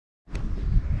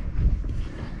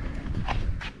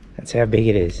That's how big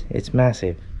it is. It's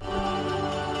massive.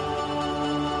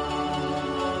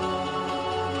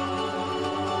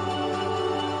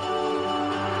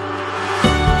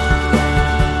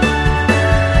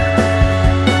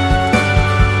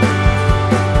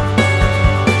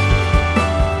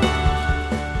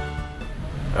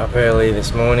 Up early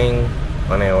this morning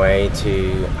on our way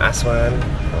to Aswan,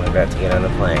 and we're about to get on a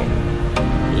plane.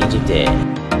 Egypt Air.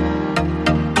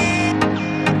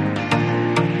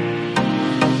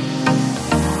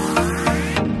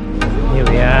 Here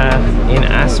we are in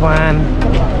Aswan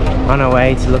on our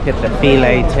way to look at the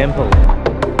Philae Temple.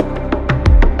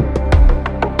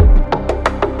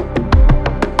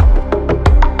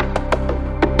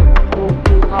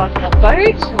 On the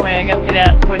boat, we're going to head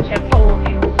out to a temple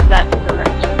in that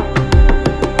direction.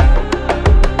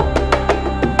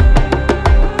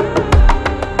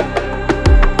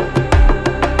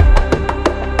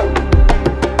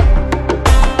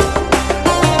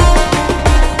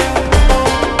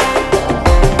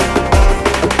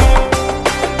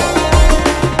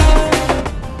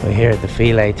 We're here at the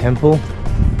Philae Temple.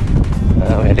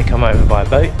 We had to come over by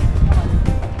boat.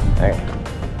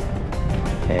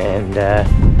 And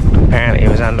apparently it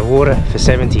was underwater for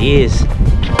 70 years.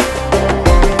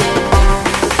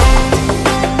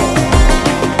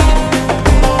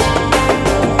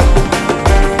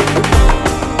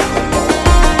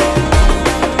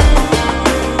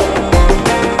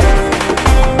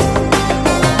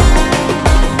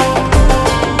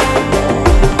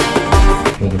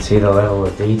 You can see the level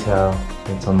of detail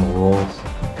that's on the walls.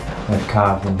 They've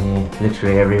carved in here,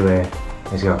 literally everywhere.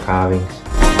 It's got carvings.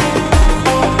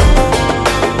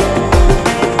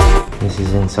 This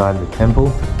is inside the temple,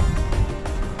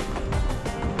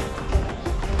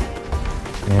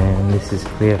 and this is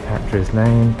Cleopatra's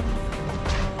name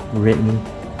written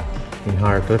in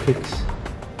hieroglyphics.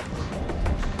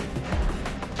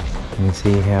 You can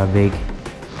see how big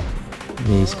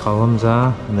these columns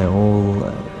are, and they're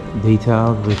all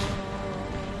detailed with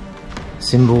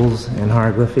symbols and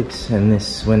hieroglyphics. And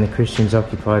this, when the Christians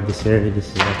occupied this area,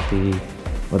 this is actually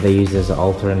what they used as an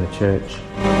altar in the church.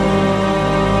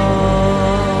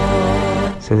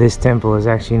 So this temple is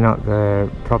actually not the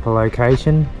proper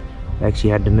location. They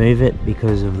actually had to move it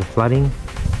because of the flooding,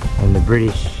 and the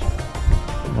British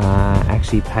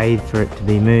actually paid for it to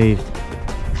be moved,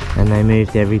 and they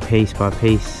moved every piece by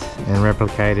piece and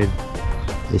replicated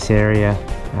this area.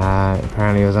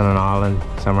 Apparently it was on an island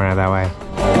somewhere out that way.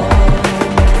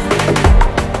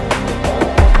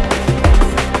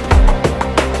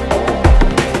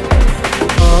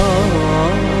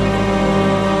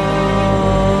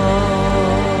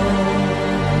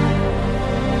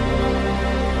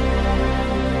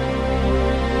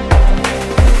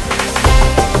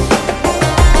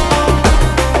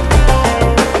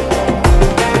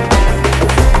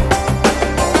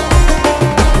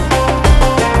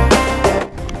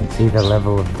 See the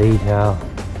level of detail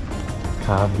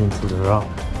carved into the rock,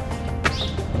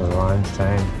 the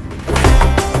limestone.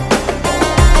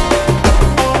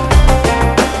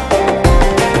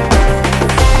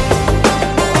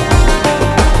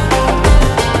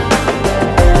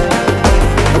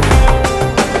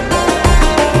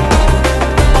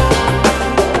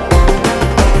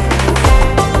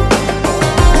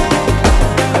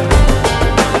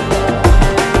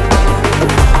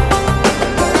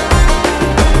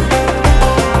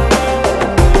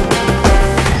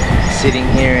 Sitting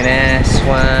here in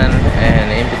Aswan,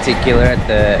 and in particular at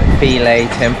the Philae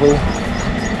Temple,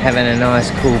 having a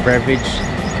nice cool beverage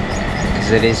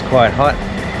because it is quite hot.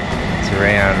 It's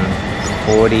around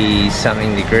 40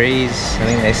 something degrees, I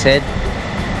think they said,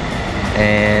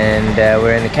 and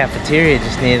we're in the cafeteria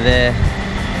just near the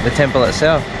temple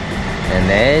itself, and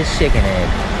there's chicken egg,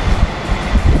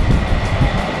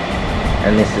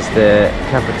 and this is the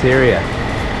cafeteria.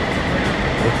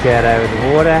 Looks out over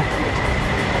the water.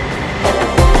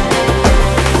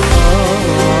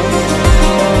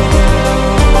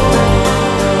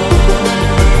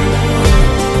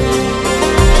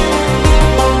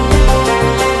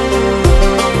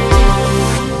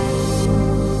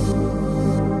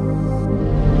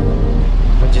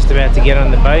 About to get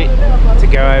on the boat to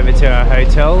go over to our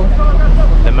hotel,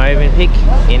 the Mövenpick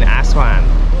in Aswan.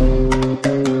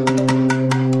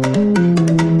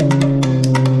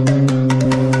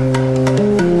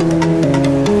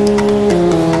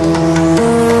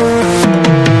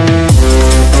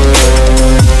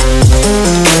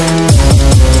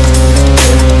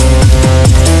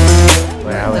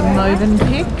 The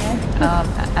Mövenpick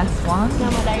Aswan,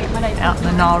 out in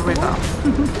the Nile River.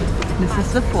 This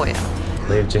is the foyer.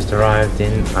 We've just arrived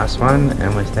in Aswan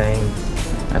and we're staying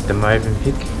at the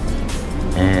Mövenpick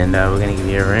and we're going to give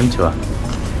you a room tour.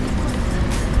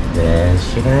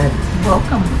 There's Chicken.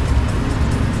 Welcome.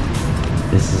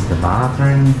 This is the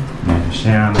bathroom. You have a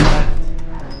shower on the left.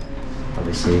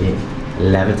 Obviously,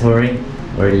 lavatory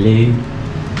or a loo.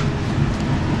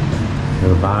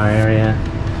 Little bar area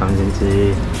comes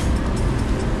into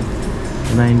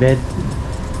the main bed.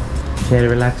 Chair to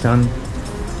relax on.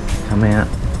 Come out.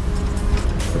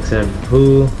 Looks over the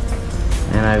pool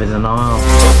and over the Nile.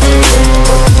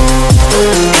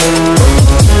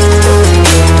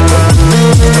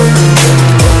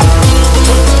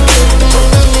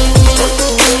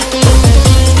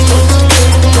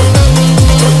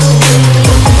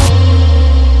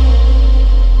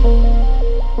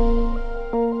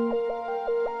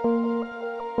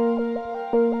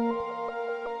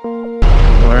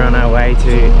 We're on our way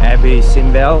to Abu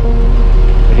Simbel.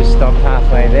 We just stopped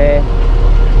halfway there,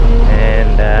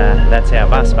 and that's our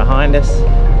bus behind us.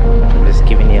 I'm just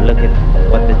giving you a look at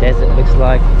what the desert looks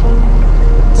like.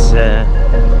 It's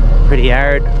pretty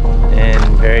arid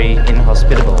and very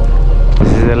inhospitable.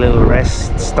 This is a little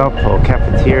rest stop or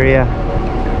cafeteria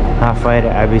halfway to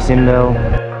Abu Simbel.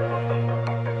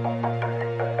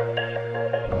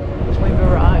 We've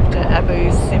arrived at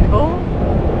Abu Simbel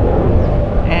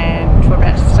and we're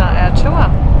about to start our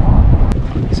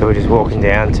tour. So we're just walking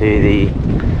down to the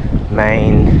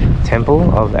main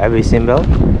temple of Abu Simbel,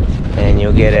 and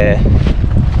you'll get a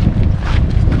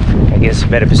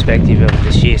better perspective of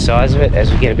the sheer size of it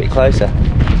as we get a bit closer.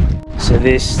 So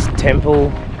this temple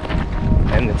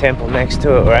and the temple next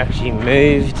to it were actually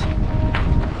moved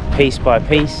piece by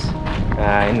piece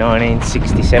in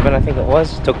 1967, I think it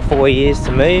was. It took 4 years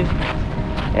to move,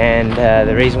 and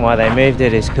the reason why they moved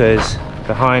it is because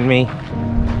behind me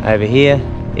over here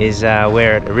is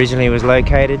where it originally was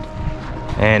located,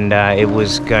 and it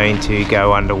was going to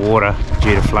go underwater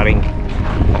due to flooding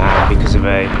because of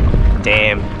a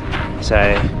dam. So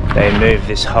they moved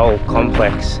this whole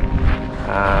complex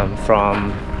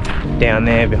from down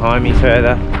there behind me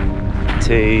further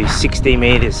to 60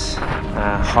 meters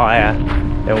higher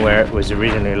than where it was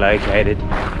originally located,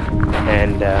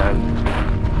 and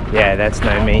yeah, that's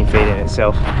no mean feat in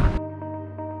itself.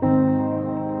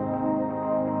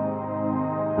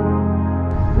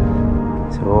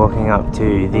 So we're walking up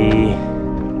to the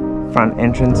front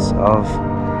entrance of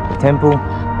the temple,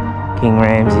 King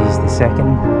Ramses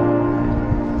II.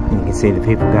 You can see the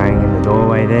people going in the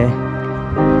doorway there.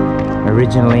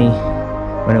 Originally,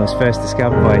 when it was first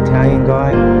discovered by an Italian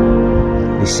guy,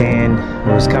 the sand,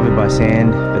 it was covered by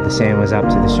sand, but the sand was up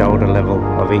to the shoulder level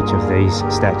of each of these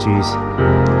statues,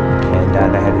 and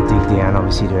they had to dig down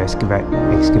obviously to excavate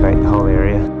the whole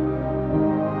area.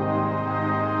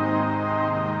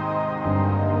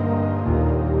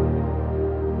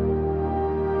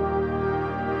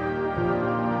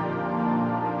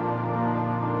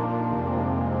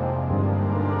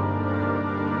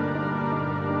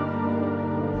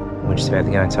 We're just about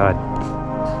to go inside.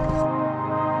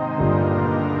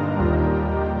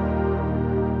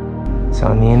 So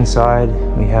on the inside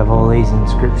we have all these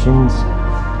inscriptions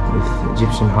with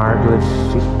Egyptian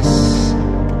hieroglyphics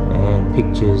and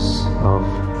pictures of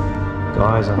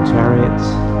guys on chariots,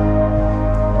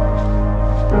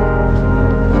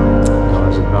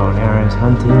 guys with bow and arrows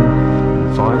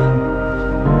hunting, fighting.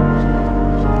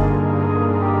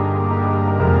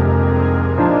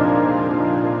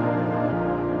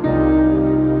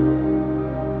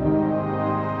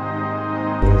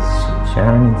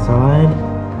 Sharon inside.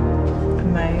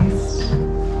 Amazed.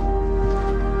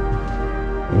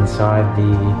 Inside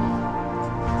the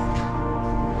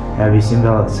Abu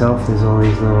Simbel itself, there's all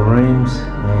these little rooms,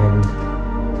 and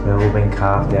they've all been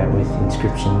carved out with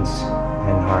inscriptions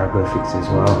and hieroglyphics as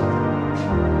well.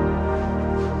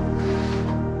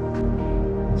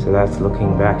 So that's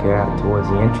looking back out towards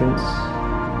the entrance,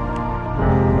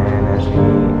 and as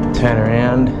we turn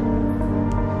around,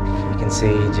 you can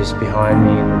see just behind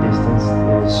me in the distance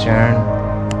there's Sharon,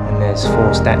 and there's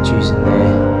 4 statues in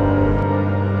there.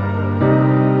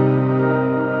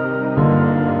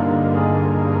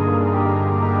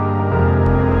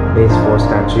 These 4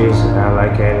 statues are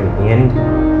located at the end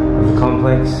of the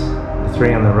complex. The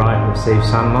 3 on the right receive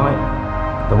sunlight.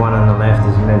 The one on the left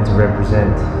is meant to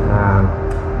represent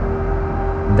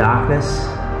darkness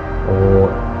or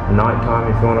nighttime,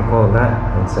 if you want to call it that.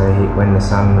 And so when the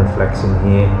sun reflects in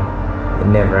here, it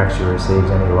never actually receives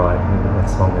any light, and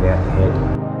that's the one without the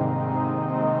head.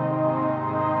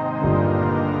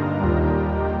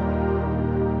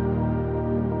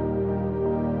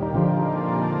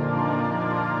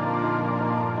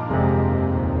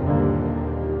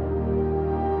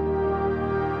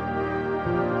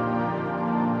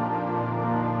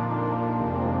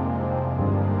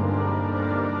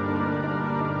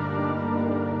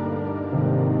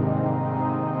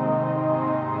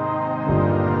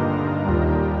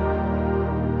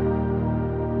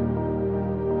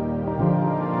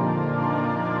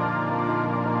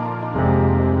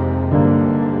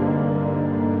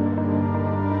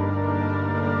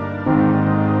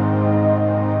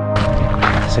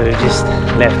 So we've just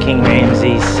left King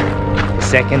Ramses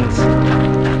II's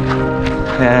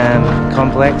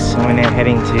complex, and we're now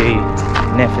heading to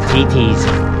Nefertiti's,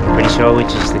 I'm pretty sure, which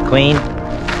is the queen,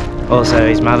 also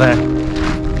his mother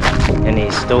and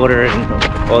his daughter,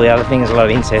 and all the other things. A lot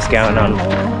of incest going on,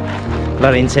 a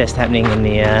lot of incest happening in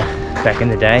the back in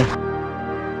the day.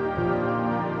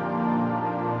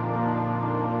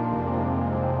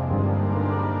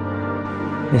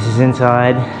 This is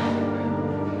inside.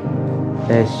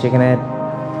 There's chicken head.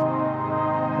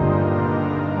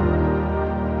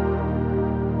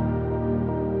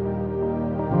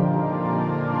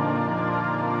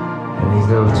 And these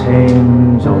little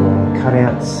tombs or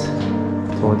cutouts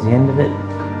towards the end of it.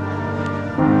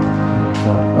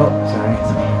 Oh, sorry,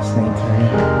 sneak through.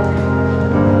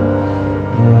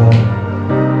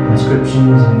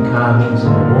 Inscriptions and carvings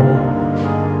on the wall.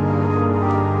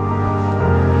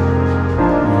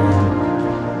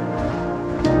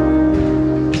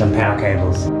 Some power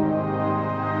cables.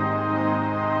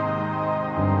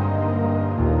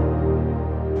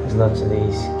 There's lots of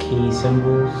these key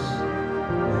symbols.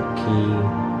 That key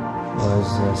was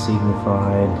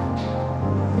signified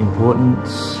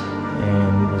importance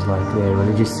and was like their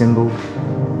religious symbol.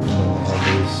 And then they have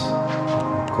these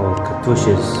called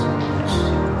cartouches,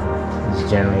 which is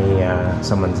generally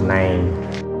someone's name.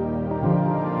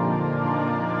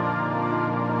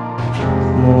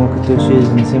 More cartouches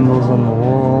and symbols on the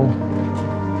wall.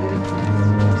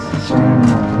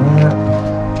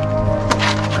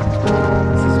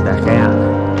 This is back out.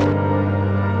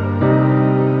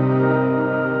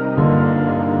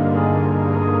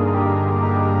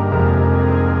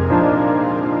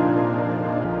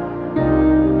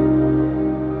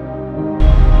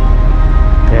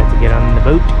 We have to get on the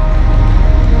boat.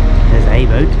 There's a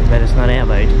boat, but it's not our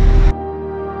boat.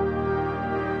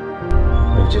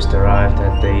 We've just arrived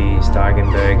at the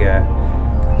Steigenberger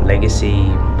Legacy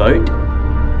boat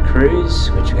cruise,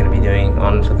 which we're going to be doing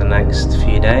on for the next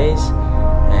few days,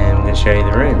 and I'm going to show you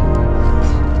the room.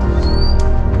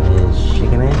 There's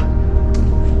chicken head,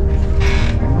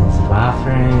 there's the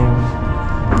bathroom,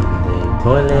 the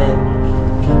toilet,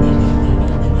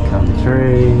 come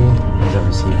through, there's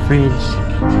obviously a fridge,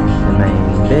 the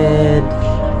main bed,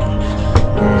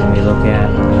 and we look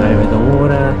out over the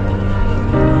water.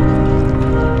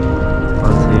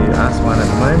 Aswan at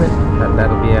the moment, but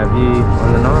that'll be our view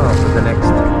on the Nile for the next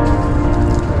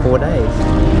 4 days.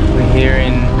 We're here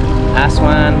in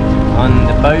Aswan on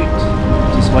the boat,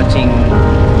 just watching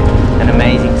an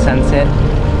amazing sunset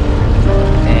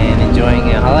and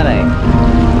enjoying our holiday.